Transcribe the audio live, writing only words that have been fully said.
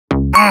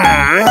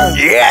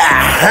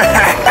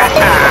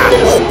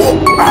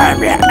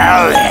I'm an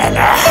alien.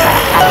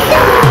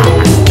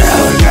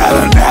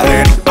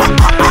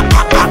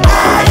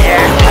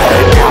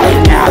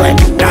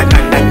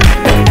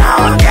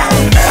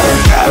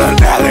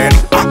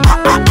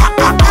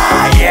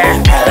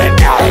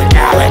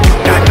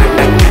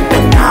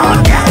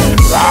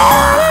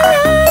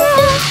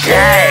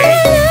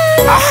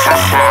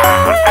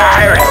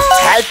 I will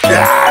take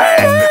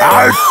that.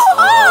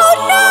 Oh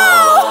no!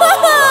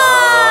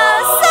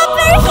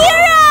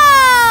 Superhero!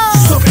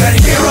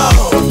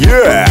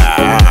 Yeah.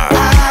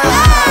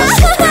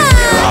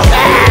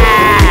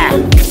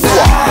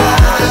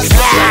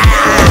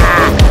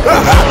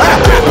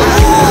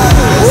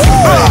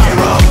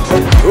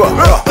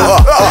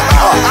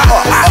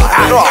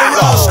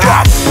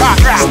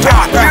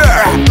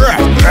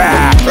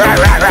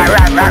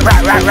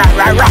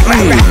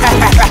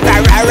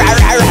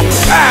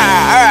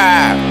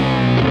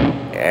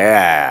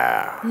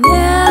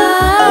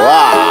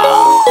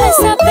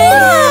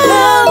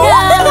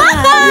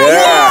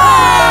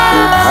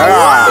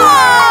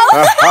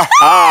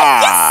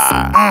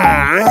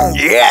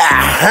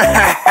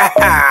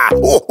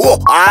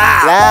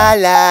 La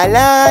la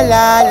la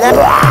la la.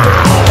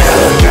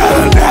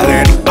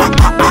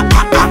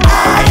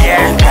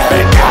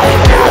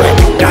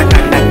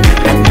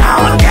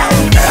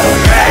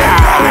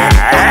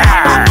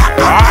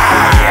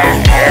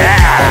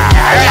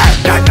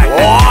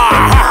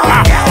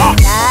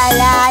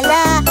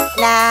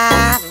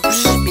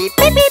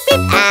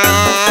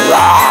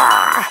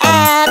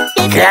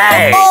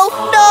 Okay. Oh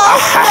no!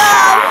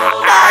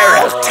 I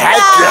will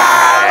take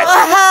that.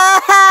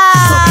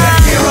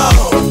 Superhero!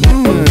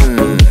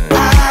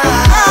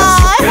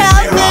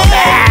 Help me!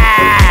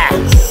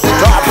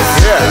 Stop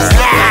here.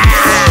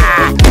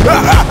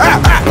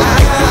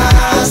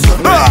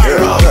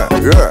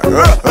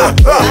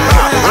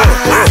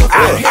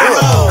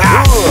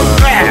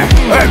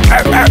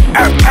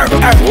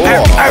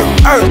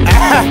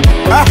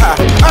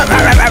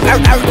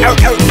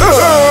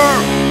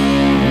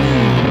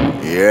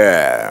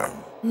 Yeah.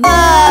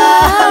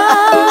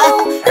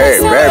 Hey,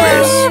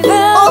 babies.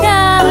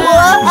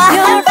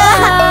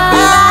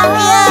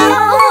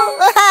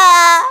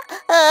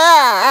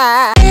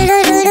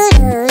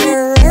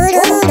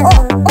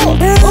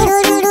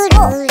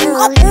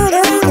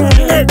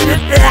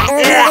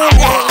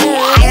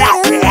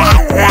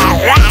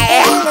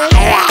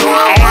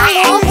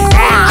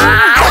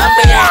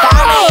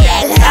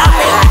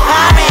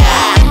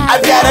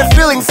 I've got a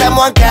feeling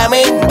someone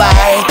coming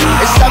by.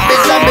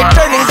 Zombie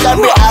turning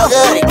zombie, all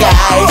good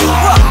guys.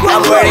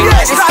 I'm wearing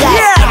my disguise,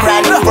 I'm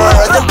running for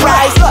the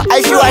prize.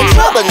 I sure I'm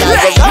trouble now,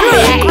 the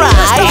zombie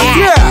cries.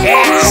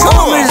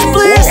 Zombies,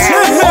 please.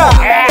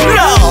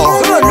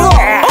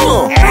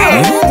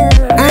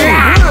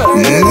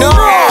 No.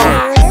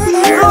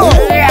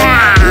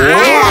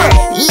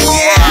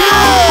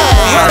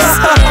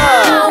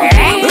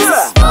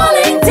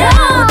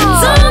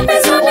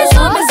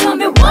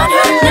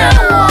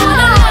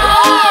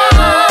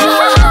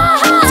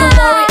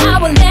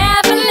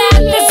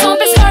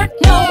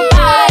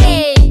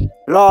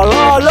 La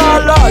la la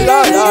la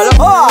la la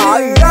la.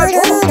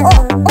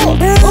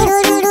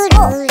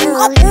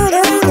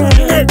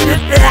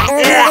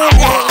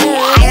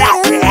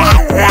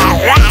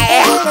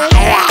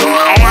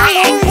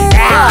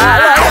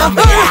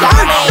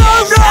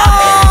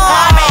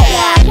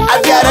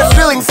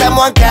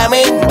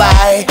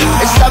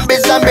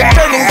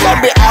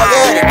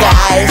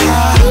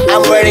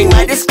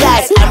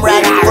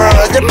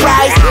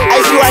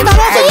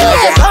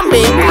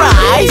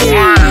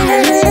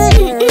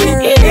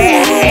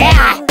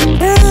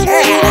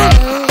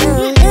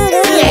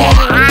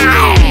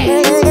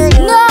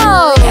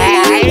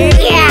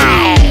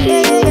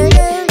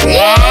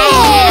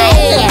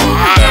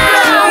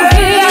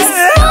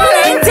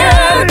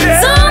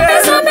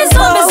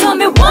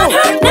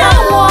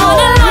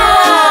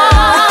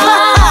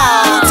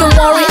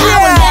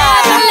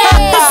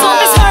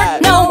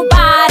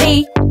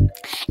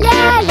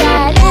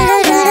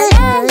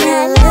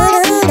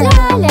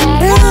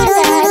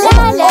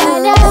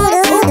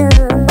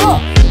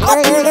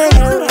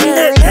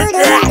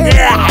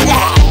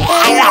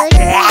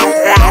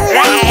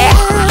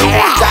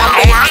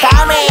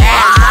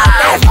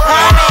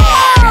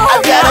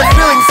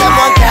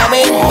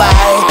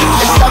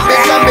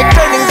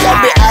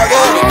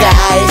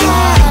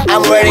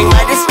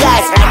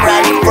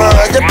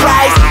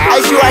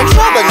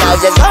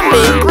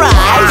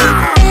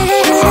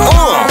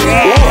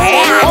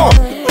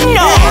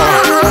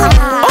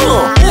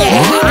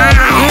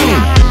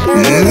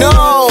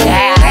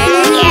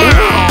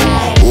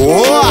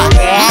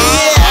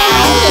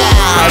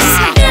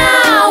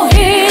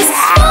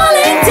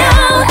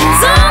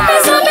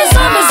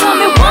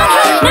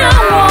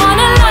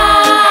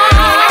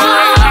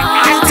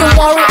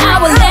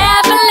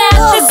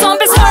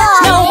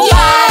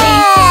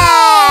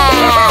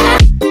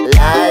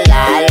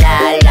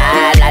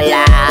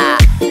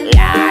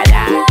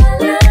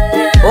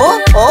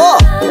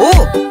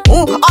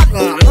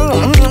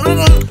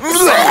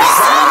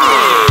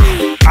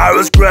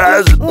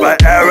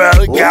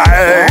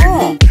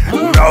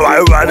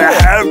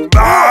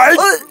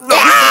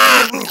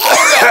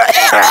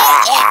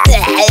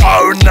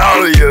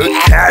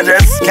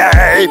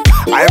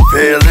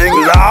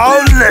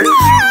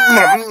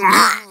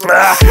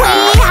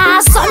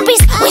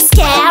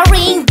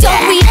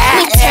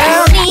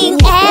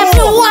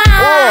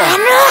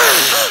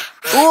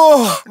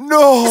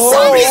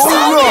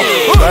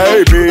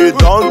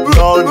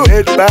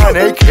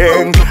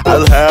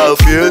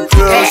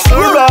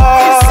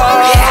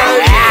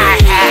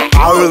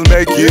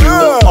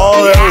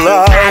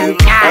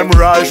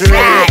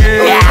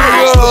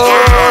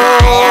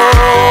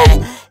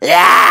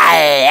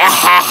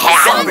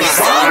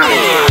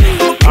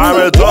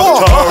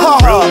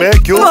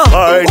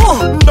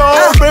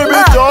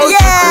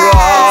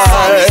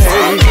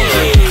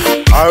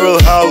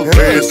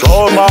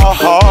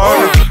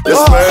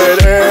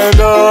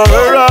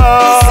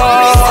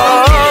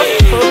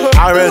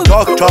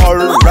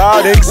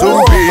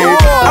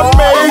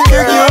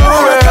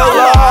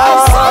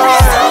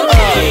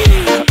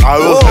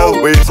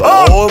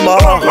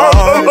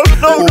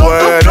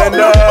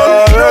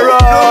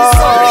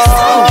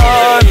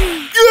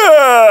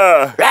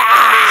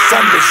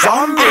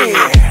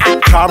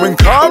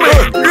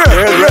 coming. Yeah,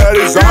 that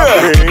is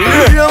something.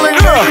 Feeling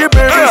like your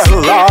baby's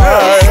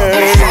alive.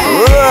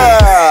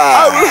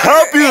 I will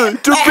help you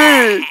to be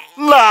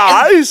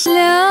nice.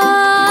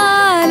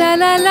 La la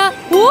la la.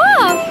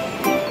 Wow!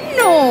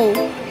 No.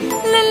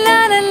 La la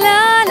la la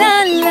la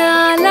la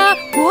la.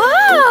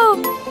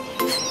 Wow!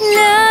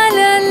 La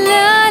la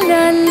la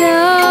la la.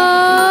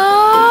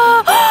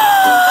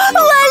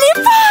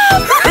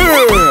 Lollipop!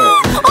 Give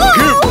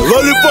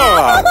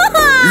lollipop.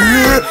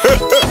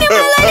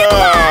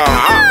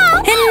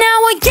 And now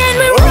again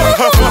we roll.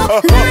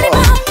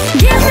 Lollipop,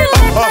 give me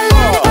lollipop,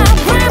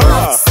 grandma.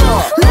 So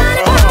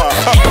lollipop,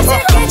 has to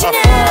get you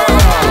now.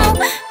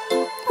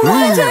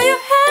 Why do you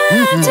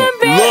have to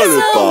be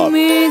so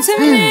mean to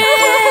me?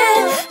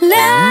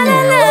 La la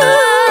la.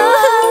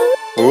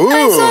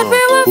 I thought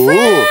we were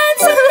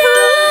friends now.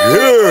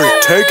 Here,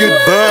 take it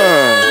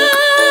back.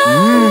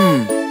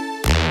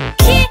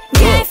 He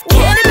gave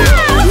candy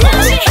back. Now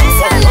she has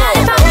a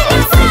lollipop.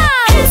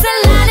 Has a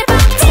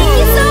lollipop. Thank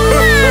you so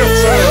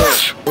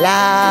much. La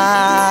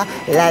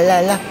la la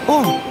la.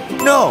 Oh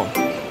no.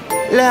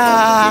 La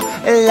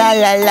la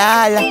la la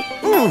la.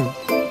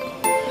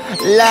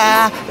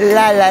 La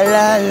la la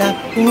la la.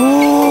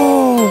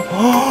 Ooh.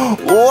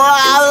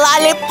 Wow,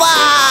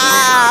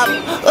 lollipop.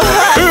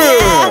 Give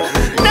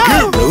me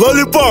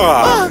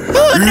lollipop.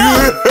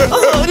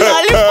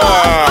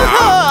 Lollipop.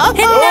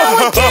 And now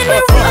again we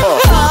roll.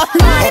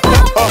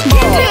 Lollipop,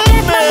 give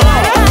me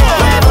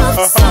lollipop.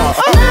 So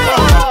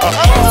lollipop,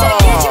 has to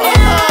get you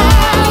now.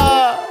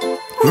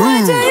 Why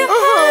do you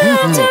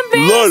have to be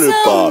so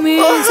Lollipop. mean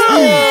to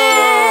me?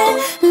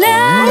 La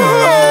la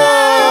la.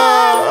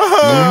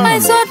 I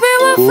thought we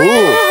were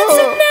friends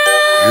and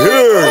now.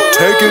 Here,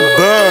 take it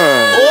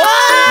back.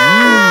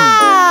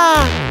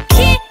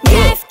 He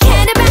gave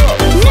candy back.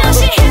 Now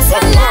she has a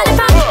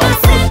lollipop. My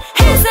friend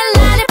has a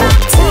lollipop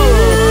too.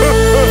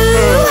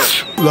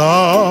 La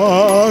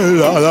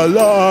la la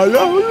la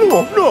la. No,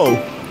 no.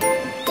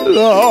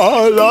 La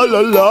la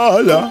la la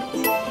la.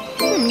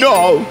 No.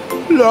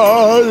 La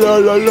la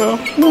la la.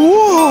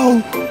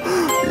 Whoa.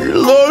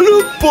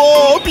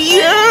 Lollipop,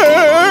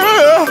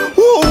 yeah.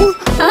 Whoa.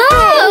 Oh,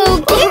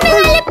 give me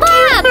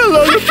lollipop.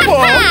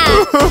 Lollipop.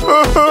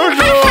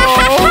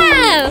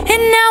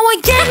 And now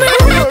again we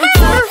roll.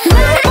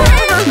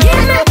 Lollipop,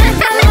 give me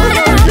lollipop.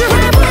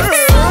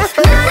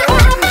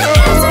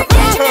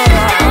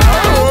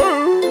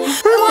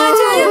 Why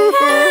do you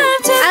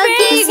have to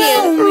be so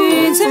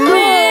mean to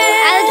me?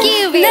 I'll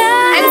give you.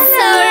 I'm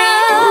sorry.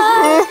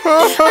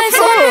 I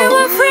thought we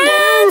were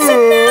friends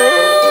and now.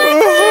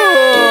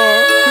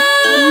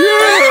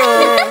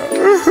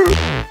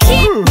 He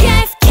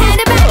gave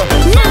candy back.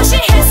 Now she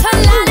has her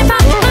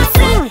lollipop. My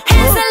friend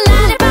has a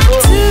lollipop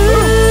too.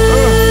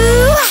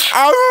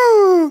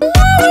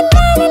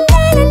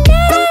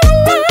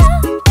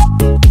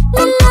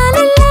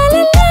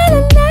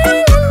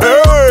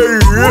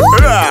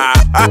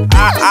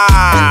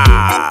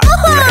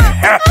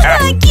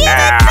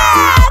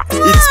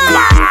 It's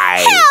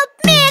mine. Help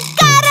me,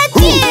 gotta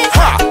give.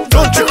 Ha!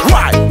 Don't you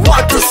cry.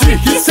 Want to see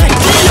his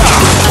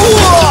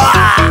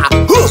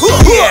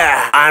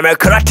yeah, I'm a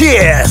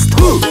karatist.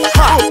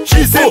 Ha!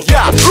 She said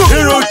yeah.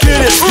 Hero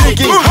kid is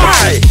thinking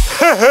high.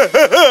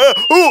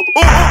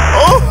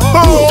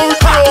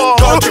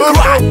 Don't you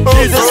cry.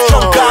 He's a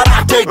strong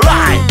karate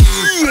guy.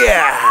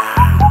 Yeah.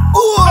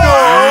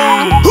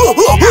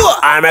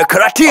 I'm a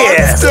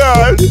karatist.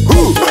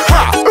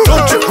 Ha!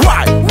 Don't you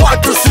cry. Want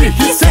to see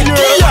his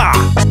yeah.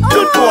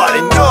 Don't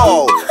worry,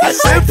 no. I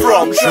said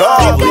from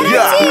trouble,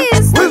 yeah.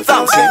 With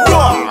something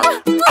wrong.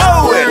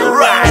 Oh, it's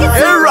right,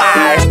 it's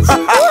right.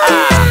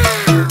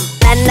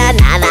 Na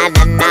na na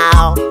na na.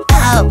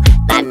 Oh,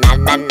 na na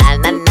na na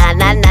na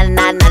na na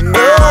na na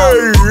na.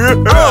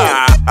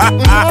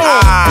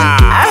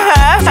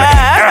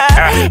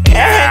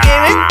 Give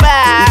it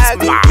back.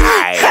 It's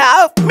mine.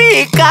 Help me,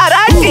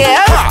 karate.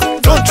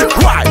 Don't you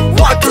cry.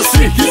 Want to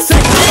see his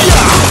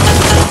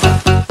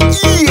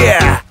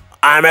yeah.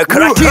 I'm a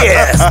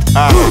karatist.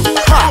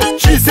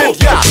 She said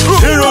yeah.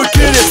 Hero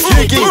kid is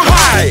thinking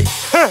high.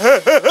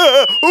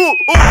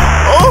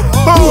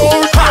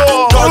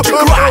 Don't you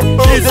cry.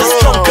 He's a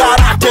strong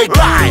karate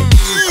guy.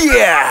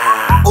 Yeah.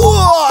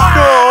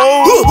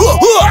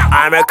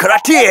 I'm a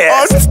karatist.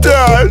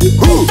 Understand?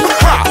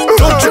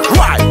 Don't you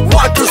cry.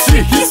 Want to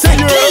see his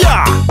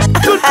yeah.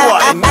 Don't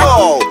worry,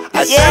 no. I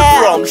said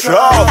from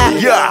trouble,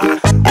 yeah.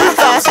 With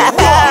something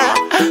wrong.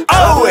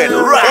 Oh, it's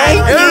right,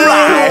 it's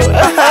right.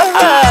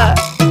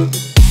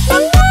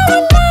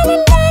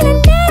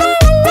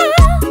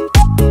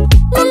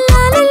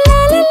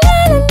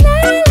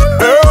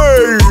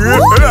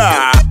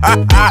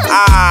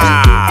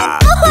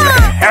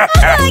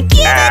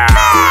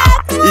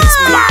 It's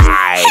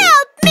mine.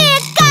 Help me,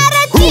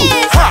 gotta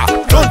give. Ha!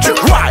 Don't you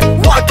cry.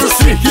 Want to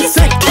see his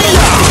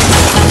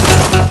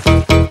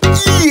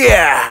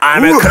yeah.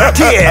 I'm a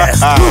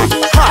karatist.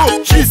 Ha!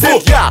 She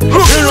said yeah.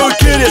 Hero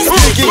kid is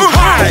thinking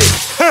high.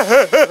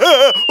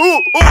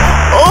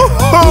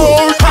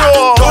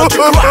 Don't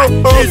you cry.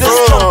 He's a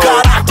strong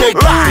karate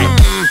guy.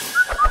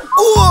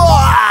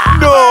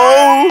 No.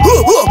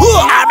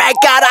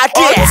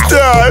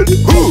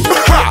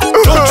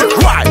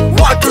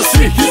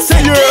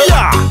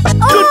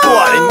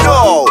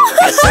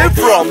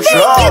 from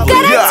trouble.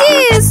 Yeah,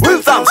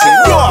 with something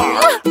wrong.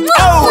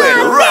 Oh,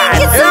 and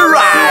right, and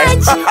right.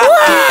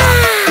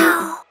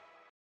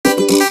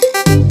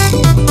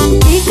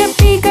 Pika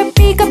pika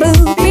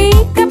peekaboo,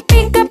 pika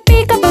pika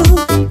peekaboo,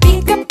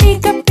 pika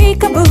pika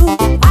peekaboo.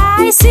 I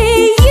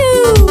see you.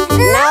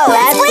 Now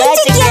let's play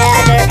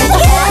together.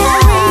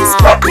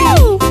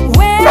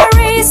 Where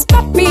is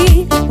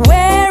Puppy?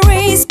 Where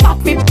is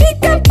Puppy?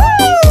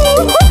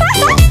 Peekaboo.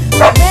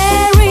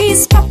 Where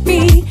is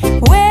Puppy?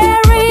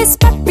 Where is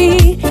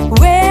Puppy?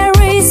 Where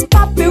is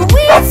Puppy?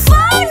 We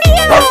found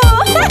you.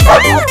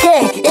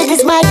 Okay, it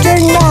is my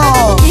turn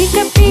now.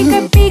 Pika pika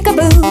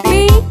peekaboo,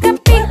 pika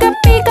pika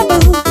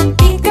peekaboo,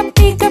 pika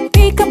pika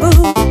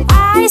peekaboo. I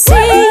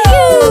see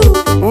you.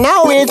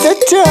 Now it's a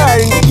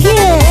turn.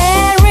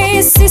 Yeah. Where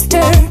is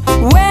sister?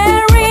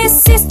 Where is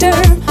sister?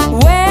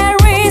 Where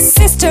is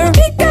sister?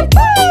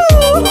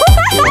 Peekaboo.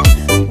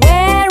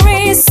 Where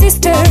is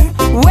sister?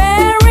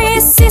 Where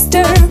is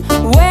sister?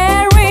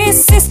 Where is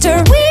sister?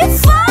 We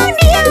found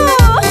you.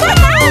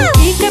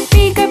 Pika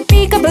pika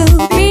peekaboo,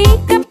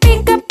 pika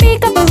pika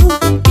peekaboo,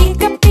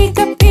 pika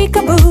pika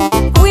peekaboo.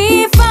 We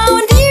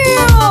found you.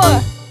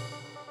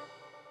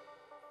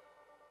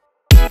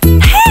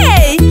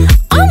 Hey,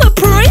 I'm a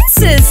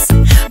princess.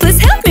 Please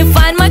help me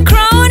find my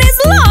crown is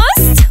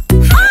lost.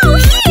 Oh,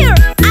 here!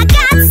 I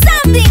got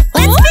something!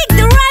 Let's pick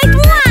the right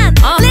one!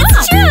 Let's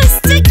choose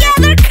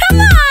together! Come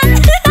on!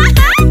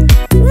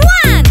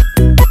 1.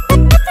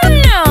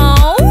 No.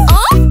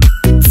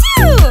 2.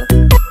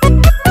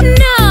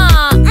 No.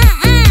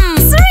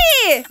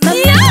 3.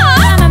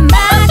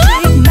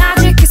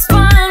 Magic is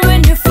fun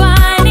when you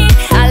find it.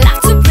 I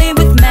love to play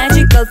with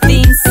magical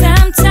things.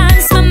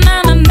 Sometimes my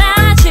mama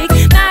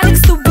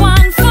magic's the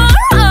one for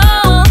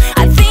all.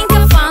 I think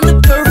I found the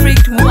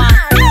perfect one.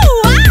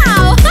 Oh,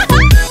 wow!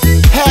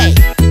 Hey,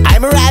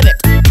 I'm a rabbit.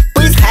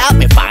 Please help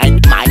me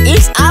find my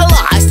eggs are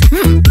lost.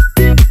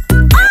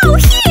 Oh,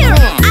 here!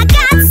 I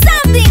got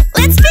something!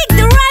 Let's pick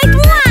the right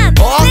one!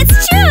 Oh. Let's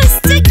choose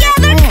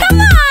together!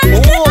 Come on!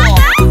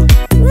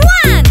 1.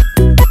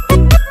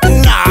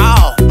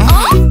 No.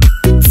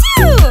 2.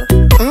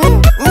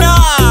 No.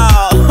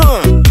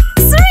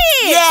 3.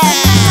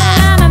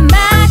 Yeah.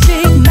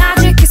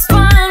 Magic is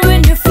fun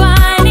when you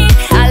find it.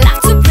 I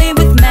love to play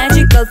with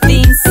magical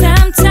things.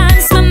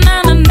 Sometimes my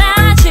mama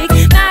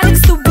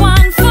magic's the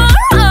one for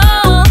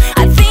all.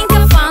 I think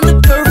I found the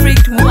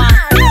perfect one.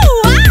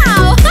 Oh,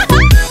 wow!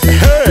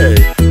 Hey,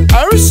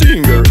 I'm a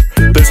singer.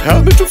 Please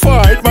help me to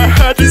find my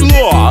hat is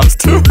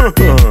lost.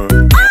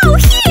 Oh,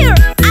 here!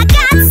 I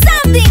got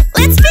something!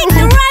 Let's pick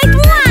the right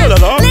one!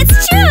 La-la. Let's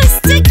choose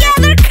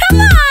together!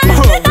 Come on!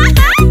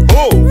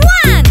 Oh, 1.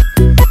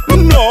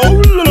 no,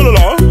 la la la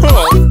la. 2.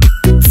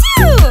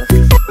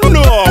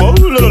 No,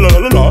 la la la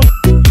la.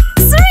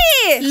 3.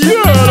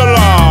 Yeah, la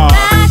la.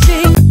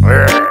 Magic.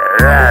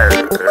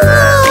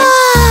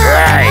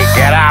 Hey,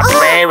 get up,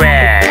 baby.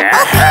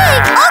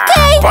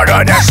 Okay! Put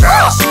on the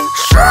shoes,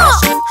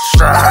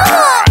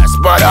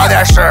 put on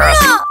the shoes.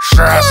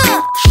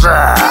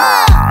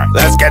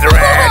 Let's get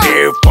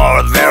ready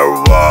for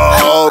the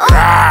walk.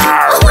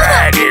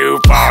 Ready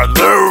for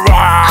the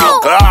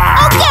walk.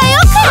 Okay!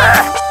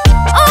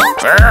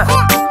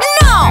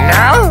 No! No,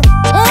 No!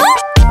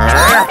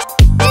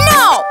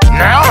 no,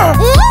 No!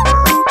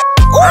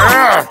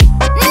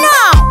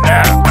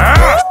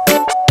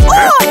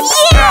 Oh,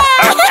 yeah!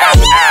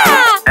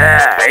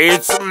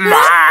 it's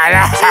mine.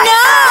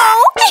 No!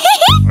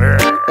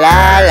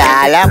 La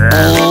la la.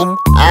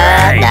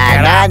 Hey, Na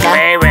get na up, na.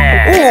 baby.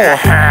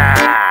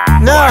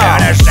 No. Put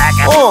on a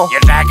jacket, Oh.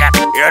 your jacket.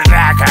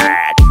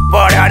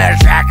 Put on a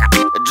jacket.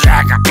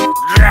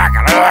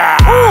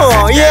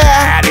 Oh,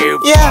 yeah. Ready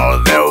Yeah. for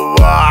the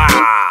war.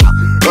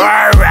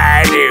 We're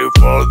ready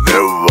for the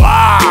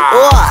war.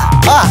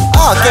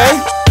 Oh, okay.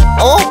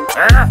 Oh,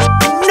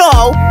 no.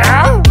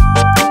 No?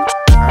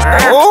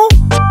 Oh,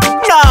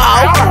 no.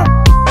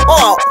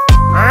 Oh,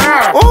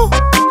 oh,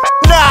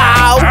 no.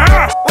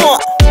 Oh,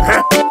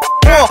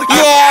 oh,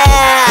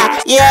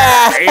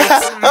 yeah.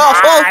 It's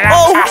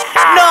Oh,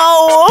 no.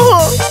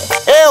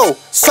 Ew,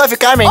 Sophie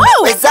coming. Oh.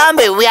 With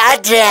zombie, we are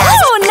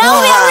dressed. Oh,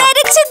 now we are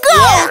ready to go!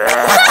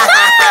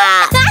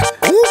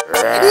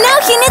 Now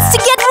he needs to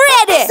get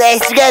ready! Say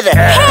it together.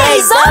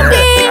 Hey,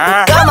 zombie!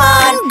 Come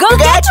on, Go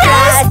get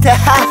dressed!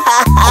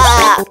 dressed.